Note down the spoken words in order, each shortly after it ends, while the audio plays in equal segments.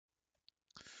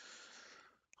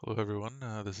Hello everyone,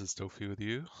 this is Tofi with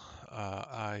you.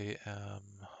 I am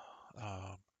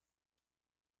uh,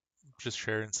 just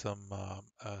sharing some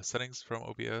settings from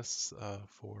OBS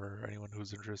for anyone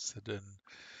who's interested in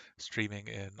streaming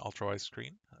in ultra-wide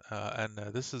screen. And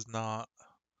this is not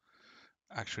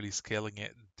actually scaling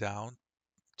it down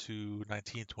to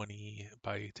 1920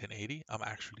 by 1080. I'm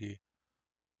actually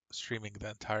streaming the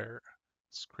entire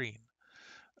screen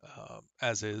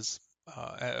as is.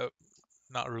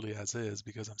 Not really as is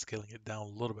because I'm scaling it down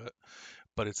a little bit,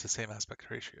 but it's the same aspect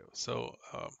ratio. So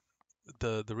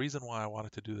the reason why I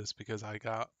wanted to do this because I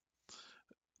got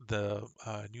the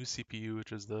new CPU,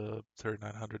 which is the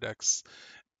 3900X,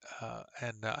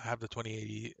 and I have the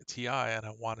 2080 Ti, and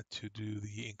I wanted to do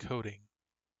the encoding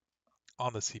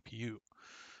on the CPU,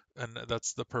 and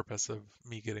that's the purpose of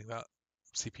me getting that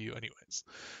CPU, anyways.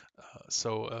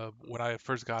 So when I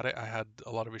first got it, I had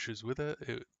a lot of issues with it.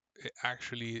 It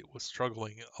actually was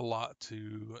struggling a lot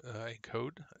to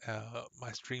encode.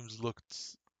 My streams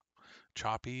looked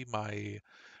choppy. My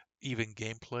even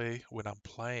gameplay when I'm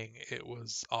playing, it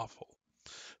was awful.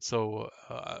 So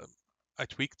I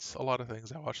tweaked a lot of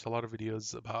things. I watched a lot of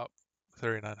videos about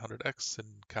 3900X and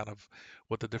kind of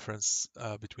what the difference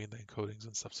between the encodings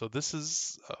and stuff. So this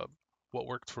is what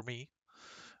worked for me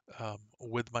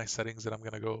with my settings, and I'm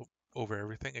gonna go over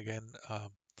everything again. Uh,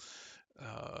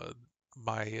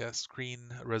 my screen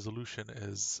resolution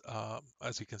is,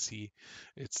 as you can see,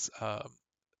 it's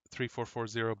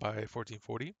 3440 by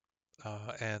 1440,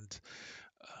 and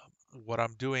what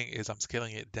I'm doing is I'm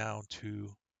scaling it down to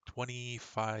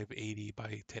 2580 by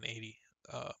 1080.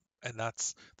 Uh, and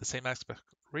that's the same aspect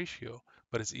ratio,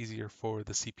 but it's easier for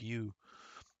the CPU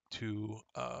to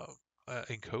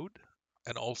encode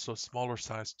and also smaller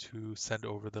size to send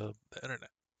over the internet.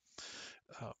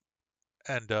 Uh,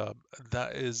 and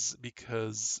that is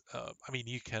because, I mean,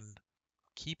 you can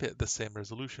keep it the same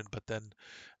resolution, but then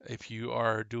if you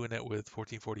are doing it with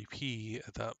 1440p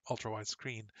at that ultra wide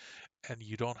screen, and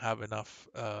you don't have enough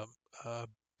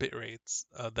bit rates,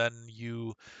 then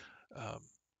um,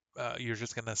 you're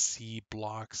just gonna see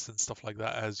blocks and stuff like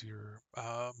that as you're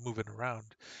moving around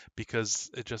because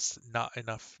it's just not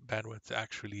enough bandwidth to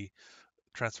actually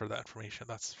transfer that information.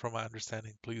 That's from my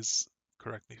understanding. Please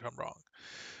correct me if I'm wrong.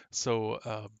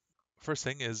 So first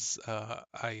thing is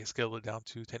I scaled it down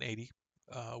to 1080.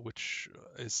 Which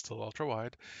is still ultra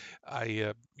wide.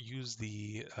 I use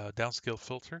the downscale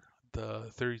filter,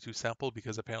 the 32 sample,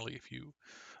 because apparently if you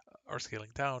are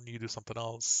scaling down, you do something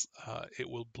else, it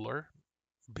will blur.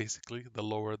 Basically, the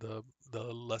lower the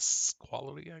less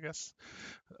quality, I guess.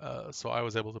 So I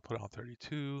was able to put it on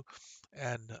 32,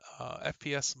 and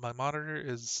FPS. My monitor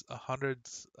is 100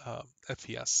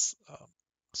 FPS.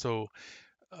 So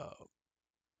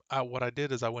uh, what I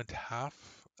did is I went half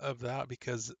of that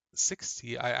because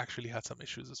 60 I actually had some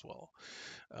issues as well.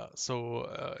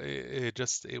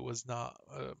 It was not.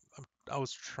 I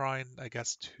was trying, I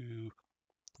guess, to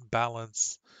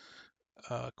balance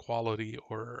quality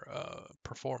or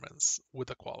performance with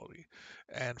the quality.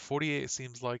 And 48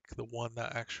 seems like the one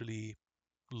that actually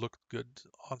looked good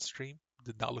on stream,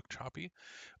 did not look choppy,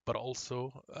 but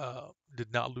also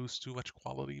did not lose too much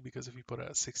quality because if you put it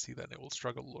at 60, then it will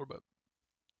struggle a little bit.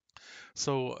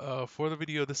 So for the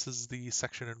video, this is the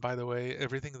section. And by the way,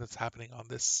 everything that's happening on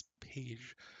this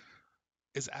page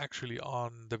is actually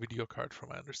on the video card from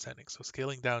my understanding. So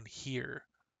scaling down here,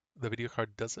 the video card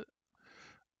does it.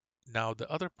 Now, the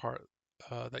other part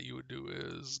that you would do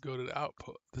is go to the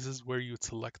output. This is where you would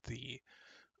select the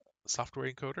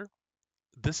software encoder.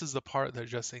 This is the part that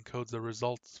just encodes the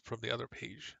results from the other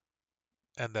page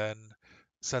and then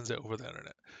sends it over the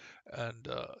internet. And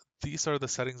these are the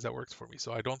settings that works for me.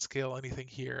 So I don't scale anything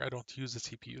here. I don't use the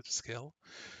CPU to scale.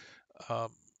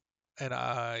 Um, and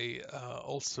I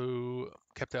also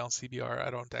kept it on CBR. I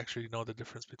don't actually know the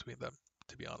difference between them,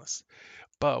 to be honest.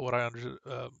 But what I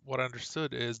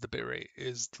understood is the bitrate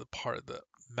is the part that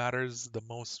matters the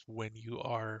most when you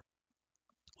are,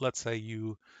 let's say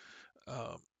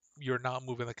um, you're not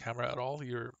moving the camera at all,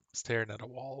 you're staring at a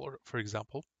wall, or for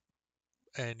example,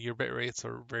 and your bit rates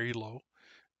are very low.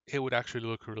 It would actually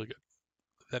look really good.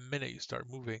 The minute you start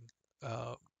moving,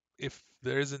 uh, if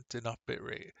there isn't enough bit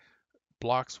rate,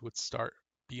 blocks would start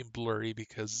being blurry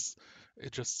because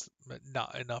it just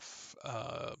not enough,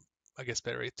 I guess,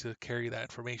 bitrate to carry that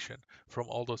information from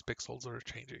all those pixels that are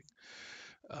changing.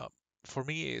 Um, for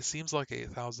me, it seems like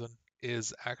 8,000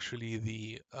 is actually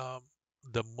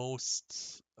the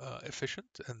most efficient,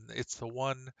 and it's the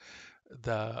one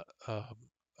that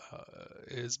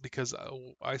is because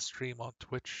I stream on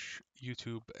Twitch,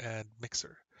 YouTube, and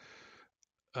Mixer.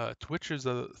 Twitch is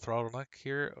a throttle neck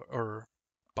here, or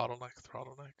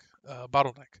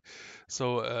bottleneck.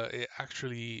 So it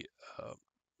actually, uh,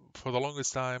 for the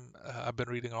longest time, I've been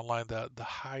reading online that the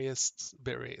highest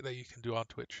bitrate that you can do on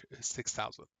Twitch is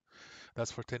 6,000.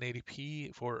 That's for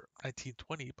 1080p for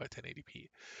 1920 by 1080p.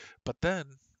 But then,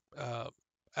 uh,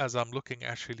 as I'm looking,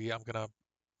 actually, I'm gonna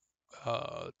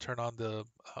turn on the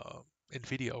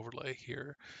NVIDIA overlay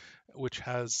here, which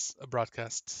has a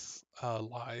broadcast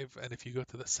live. And if you go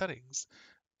to the settings,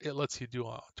 it lets you do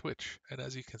on Twitch. And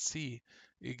as you can see,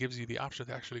 it gives you the option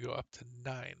to actually go up to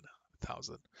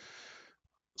 9,000.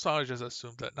 So I just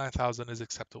assumed that 9,000 is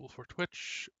acceptable for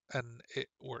Twitch, and it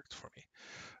worked for me.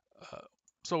 Uh,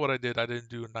 so what I did, I didn't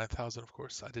do 9,000, of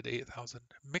course. I did 8,000.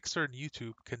 Mixer and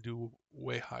YouTube can do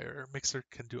way higher. Mixer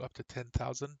can do up to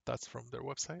 10,000. That's from their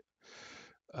website.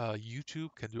 YouTube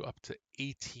can do up to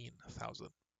 18,000.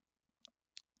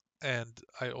 And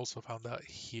I also found that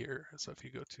here. So if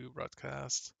you go to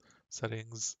broadcast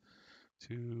settings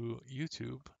to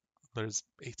YouTube, there's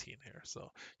 18 here.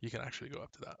 So you can actually go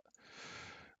up to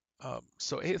that.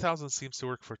 So 8,000 seems to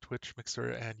work for Twitch, Mixer,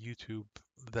 and YouTube.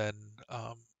 Then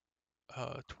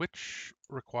Twitch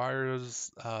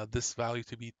requires this value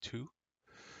to be 2.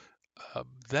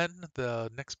 Then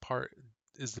the next part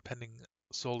is depending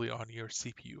solely on your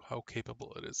CPU, how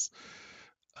capable it is.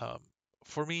 Um,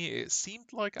 for me, it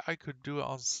seemed like I could do it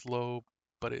on slow,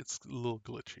 but it's a little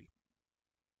glitchy.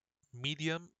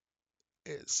 Medium,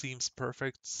 it seems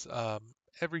perfect.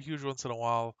 Every huge once in a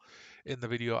while in the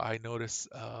video, I notice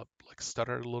like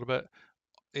stutter a little bit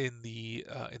in the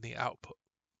output.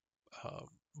 Um,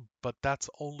 but that's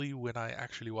only when I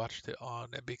actually watched it on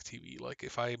a big TV. Like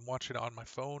if I'm watching it on my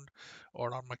phone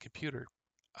or on my computer,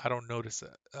 I don't notice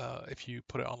it. If you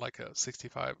put it on like a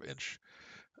 65-inch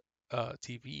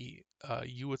TV,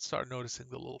 you would start noticing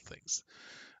the little things.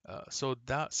 So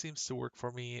that seems to work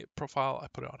for me. Profile, I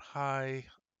put it on high.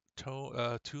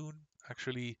 Tune,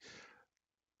 actually,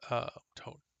 uh,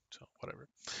 tone, so whatever.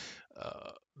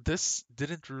 Uh, this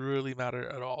didn't really matter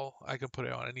at all. I can put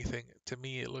it on anything. To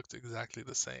me, it looked exactly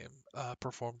the same,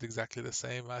 performed exactly the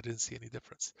same. I didn't see any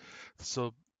difference.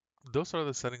 So those are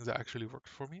the settings that actually worked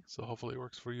for me. So hopefully it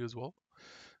works for you as well.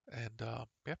 And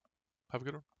yeah, have a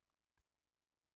good one.